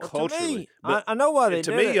then say culturally. To me, I know why they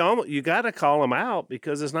to did me, it. you got to call them out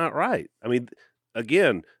because it's not right. I mean,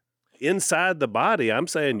 again, inside the body, I'm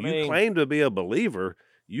saying you claim to be a believer.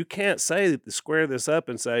 You can't square this up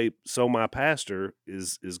and say, so my pastor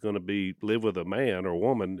is going to live with a man or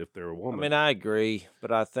woman if they're a woman. I mean, I agree,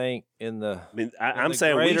 but I think I'm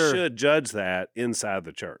saying we should judge that inside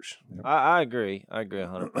the church. I agree. I agree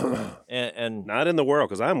 100%. and not in the world,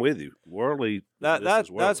 because I'm with you. Worldly. That's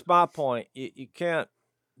my point. You can't.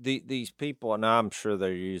 These people, and I'm sure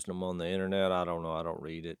they're using them on the internet. I don't know. I don't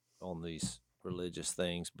read it on these religious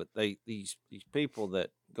things, but these people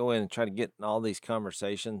that go in and try to get in all these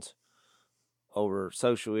conversations over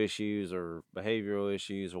social issues or behavioral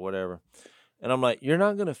issues or whatever, and I'm like, you're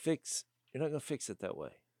not gonna fix it that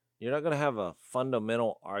way. You're not gonna have a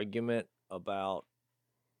fundamental argument about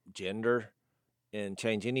gender and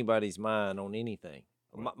change anybody's mind on anything.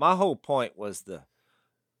 My whole point was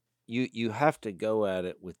you have to go at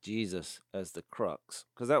it with Jesus as the crux,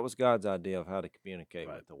 because that was God's idea of how to communicate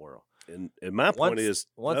with the world. And my point is,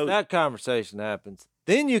 once that conversation happens,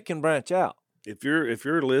 then you can branch out. If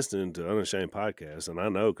you're listening to Unashamed Podcast, and I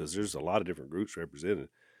know because there's a lot of different groups represented,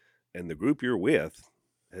 and the group you're with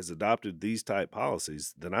has adopted these type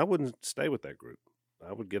policies, then I wouldn't stay with that group.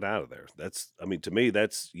 I would get out of there. To me,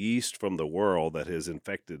 that's yeast from the world that has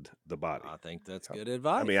infected the body. I think that's good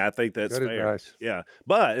advice. I think that's good fair. Advice. Yeah.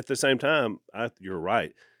 But at the same time, you're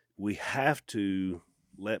right. We have to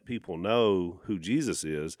let people know who Jesus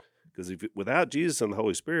is, because without Jesus and the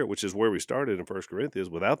Holy Spirit, which is where we started in 1 Corinthians,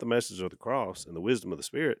 without the message of the cross and the wisdom of the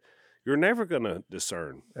Spirit, you're never going to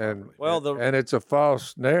discern. And properly. and it's a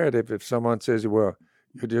false narrative if someone says, well,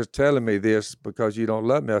 you're just telling me this because you don't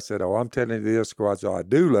love me. I said, I'm telling you this because I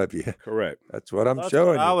do love you. Correct. That's what I'm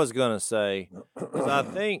showing you. I was going to say, because I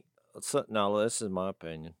think, now this is my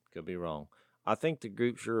opinion, could be wrong. I think the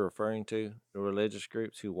groups you're referring to, the religious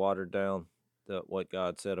groups who watered down what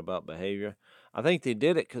God said about behavior, I think they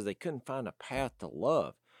did it because they couldn't find a path to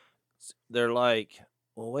love. They're like,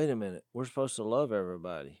 well, wait a minute, we're supposed to love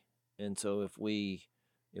everybody. And so if we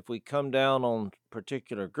come down on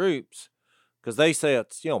particular groups, because they say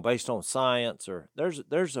it's based on science, or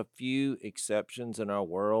there's a few exceptions in our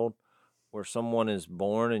world where someone is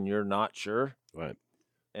born and you're not sure. Right.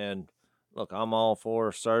 And look, I'm all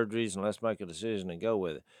for surgeries and let's make a decision and go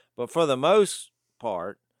with it. But for the most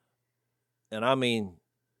part, and I mean,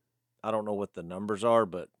 I don't know what the numbers are,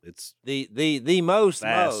 but it's the most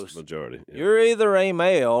majority. Yeah. You're either a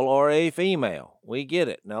male or a female. We get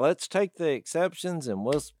it. Now let's take the exceptions and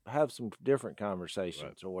we'll have some different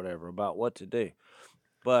conversations or whatever about what to do.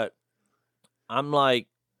 But I'm like,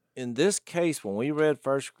 in this case, when we read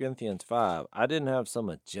 1 Corinthians 5, I didn't have some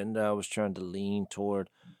agenda I was trying to lean toward.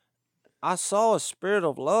 I saw a spirit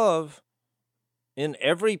of love in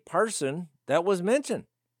every person that was mentioned.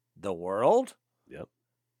 The world. Yep.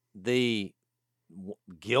 The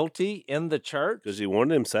guilty in the church, because he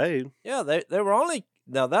wanted them saved. Yeah, they were only.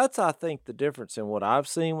 Now that's, I think, the difference in what I've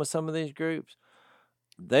seen with some of these groups.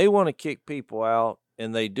 They want to kick people out,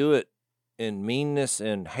 and they do it in meanness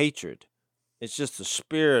and hatred. It's just the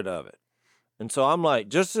spirit of it. And so I'm like,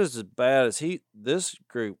 just as bad as this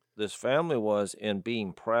family was in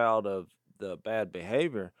being proud of the bad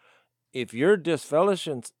behavior, if you're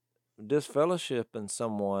disfellowshipping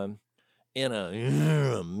someone in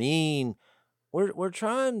a mean, we're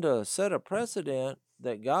trying to set a precedent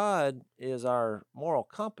that God is our moral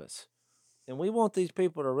compass, and we want these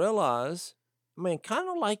people to realize. I mean, kind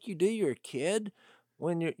of like you do your kid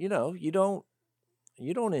when you don't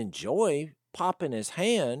enjoy popping his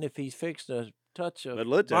hand if he's fixed to touch a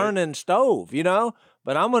burning stove,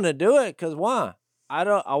 But I'm going to do it because why? I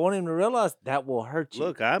want him to realize that will hurt you.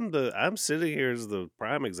 Look, I'm sitting here as the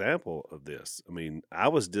prime example of this. I mean, I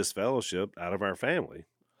was disfellowshipped out of our family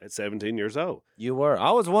at 17 years old. You were.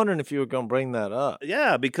 I was wondering if you were going to bring that up.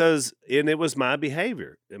 Yeah, because it was my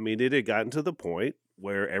behavior. I mean, it had gotten to the point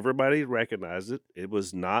where everybody recognized it. It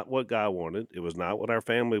was not what God wanted. It was not what our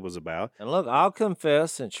family was about. And look, I'll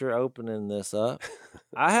confess, since you're opening this up,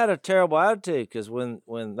 I had a terrible attitude because when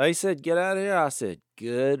they said get out of here, I said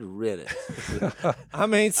good riddance. I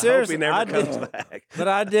mean, seriously, I hope he never comes back. But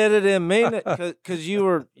I did it in mean because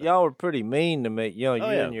y'all were pretty mean to me. You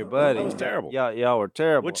and your buddy. That was terrible. Y'all were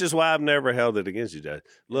terrible. Which is why I've never held it against you, Jase.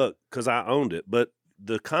 Look, because I owned it. But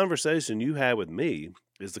the conversation you had with me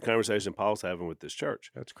is the conversation Paul's having with this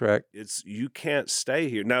church. That's correct. It's you can't stay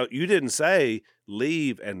here. Now, you didn't say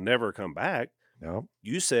leave and never come back. No.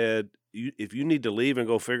 You said if you need to leave and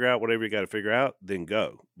go figure out whatever you got to figure out, then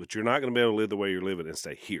go. But you're not going to be able to live the way you're living and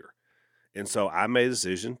stay here. And so I made a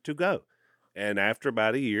decision to go. And after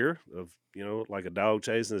about a year of, like a dog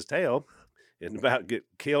chasing his tail and about get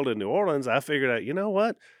killed in New Orleans, I figured out, you know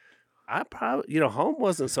what? I probably, home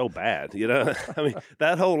wasn't so bad. I mean,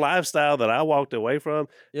 that whole lifestyle that I walked away from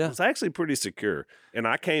was actually pretty secure. And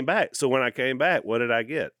I came back. So when I came back, what did I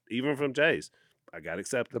get? Even from Jase, I got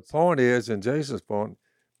acceptance. The point is, and Jason's point,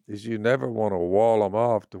 is you never want to wall them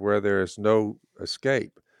off to where there is no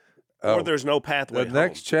escape. Or there's no pathway The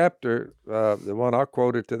next chapter, the one I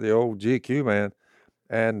quoted to the old GQ man,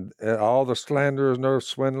 and all the slanderers, no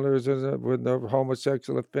swindlers, with no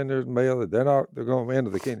homosexual offenders, male, they're going to enter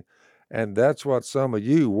the kingdom. And that's what some of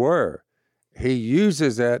you were. He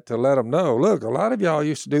uses that to let them know, look, a lot of y'all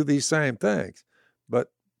used to do these same things, but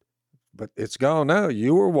it's gone now.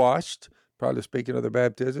 You were washed, probably speaking of the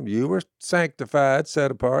baptism. You were sanctified,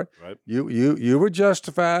 set apart. Right. You were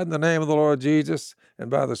justified in the name of the Lord Jesus and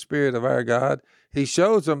by the Spirit of our God. He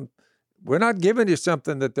shows them, we're not giving you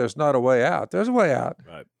something that there's not a way out. There's a way out.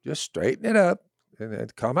 Right. Just straighten it up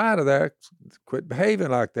and come out of there. Quit behaving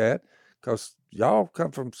like that, because y'all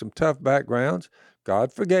come from some tough backgrounds.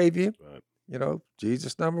 God forgave you. Right.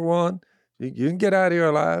 Jesus number one. You can get out of here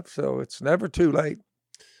alive, so it's never too late.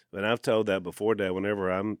 And I've told that before, Dad.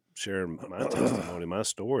 Whenever I'm sharing my testimony, my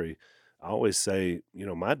story, I always say,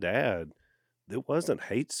 my dad, there wasn't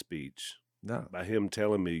hate speech by him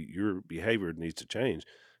telling me your behavior needs to change.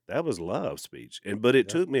 That was love speech. But it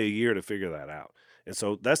took me a year to figure that out. And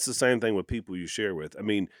so that's the same thing with people you share with. I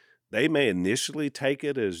mean, they may initially take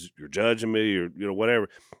it as you're judging me or, whatever.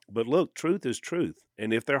 But look, truth is truth.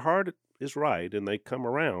 And if their heart is right and they come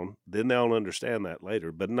around, then they'll understand that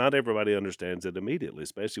later. But not everybody understands it immediately,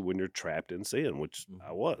 especially when you're trapped in sin, which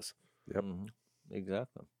I was. Yep. Mm-hmm.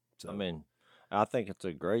 Exactly. So, I mean, I think it's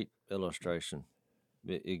a great illustration.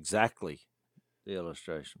 Exactly the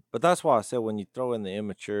illustration. But that's why I said when you throw in the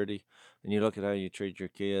immaturity and you look at how you treat your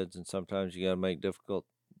kids, and sometimes you got to make difficult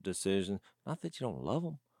decisions, not that you don't love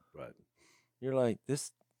them. Right. You're like,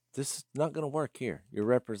 this is not going to work here. You're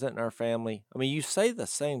representing our family. I mean, you say the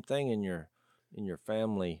same thing in your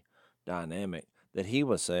family dynamic that he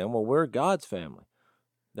was saying. Well, we're God's family.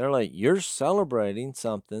 They're like, you're celebrating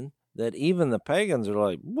something that even the pagans are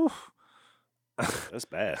like, woof. That's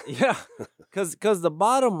bad. Yeah, because the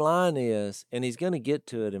bottom line is, and he's going to get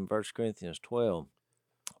to it in 1 Corinthians 12,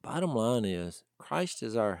 bottom line is Christ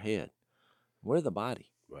is our head. We're the body.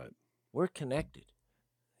 Right. We're connected.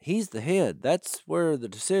 He's the head. That's where the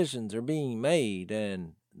decisions are being made,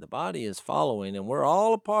 and the body is following, and we're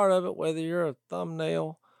all a part of it, whether you're a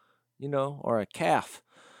thumbnail, or a calf.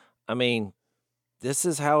 I mean, this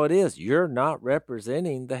is how it is. You're not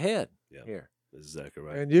representing the head here. That's exactly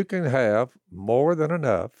right. And you can have more than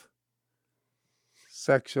enough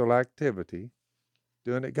sexual activity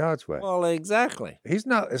doing it God's way. Well, exactly. It's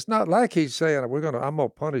not like he's saying, I'm gonna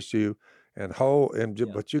punish you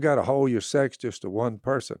but you got to hold your sex just to one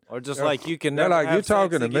person. Or just like you can never never have you're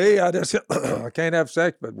talking sex to again. me, I can't have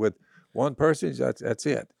sex, but with one person, that's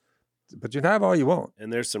it. But you can have all you want.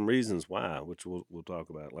 And there's some reasons why, which we'll talk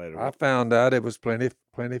about later. I found out it was plenty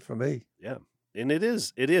for me. Yeah. And it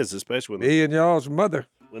is, especially when me and y'all's mother.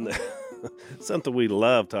 Something we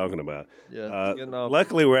love talking about. Yeah.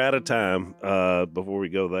 Luckily, we're out of time before we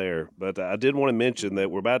go there. But I did want to mention that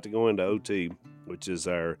we're about to go into OT, which is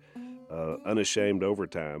our Unashamed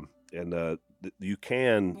Overtime. And you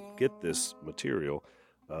can get this material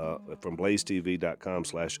from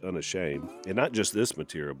blazetv.com/unashamed. And not just this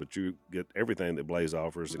material, but you get everything that Blaze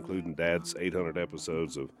offers, including Dad's 800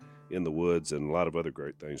 episodes of In the Woods and a lot of other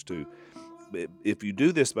great things, too. If you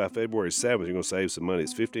do this by February 7th, you're going to save some money.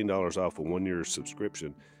 It's $15 off a 1-year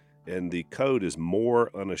subscription. And the code is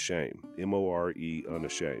More Unashamed, MORE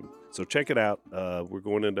Unashamed. So check it out. We're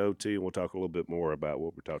going into OT, and we'll talk a little bit more about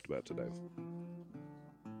what we talked about today.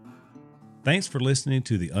 Thanks for listening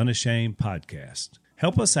to the Unashamed podcast.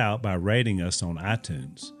 Help us out by rating us on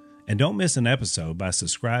iTunes. And don't miss an episode by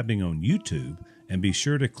subscribing on YouTube, and be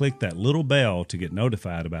sure to click that little bell to get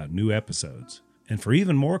notified about new episodes. And for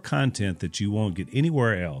even more content that you won't get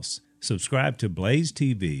anywhere else, subscribe to Blaze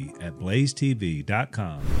TV at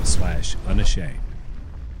blazetv.com/unashamed.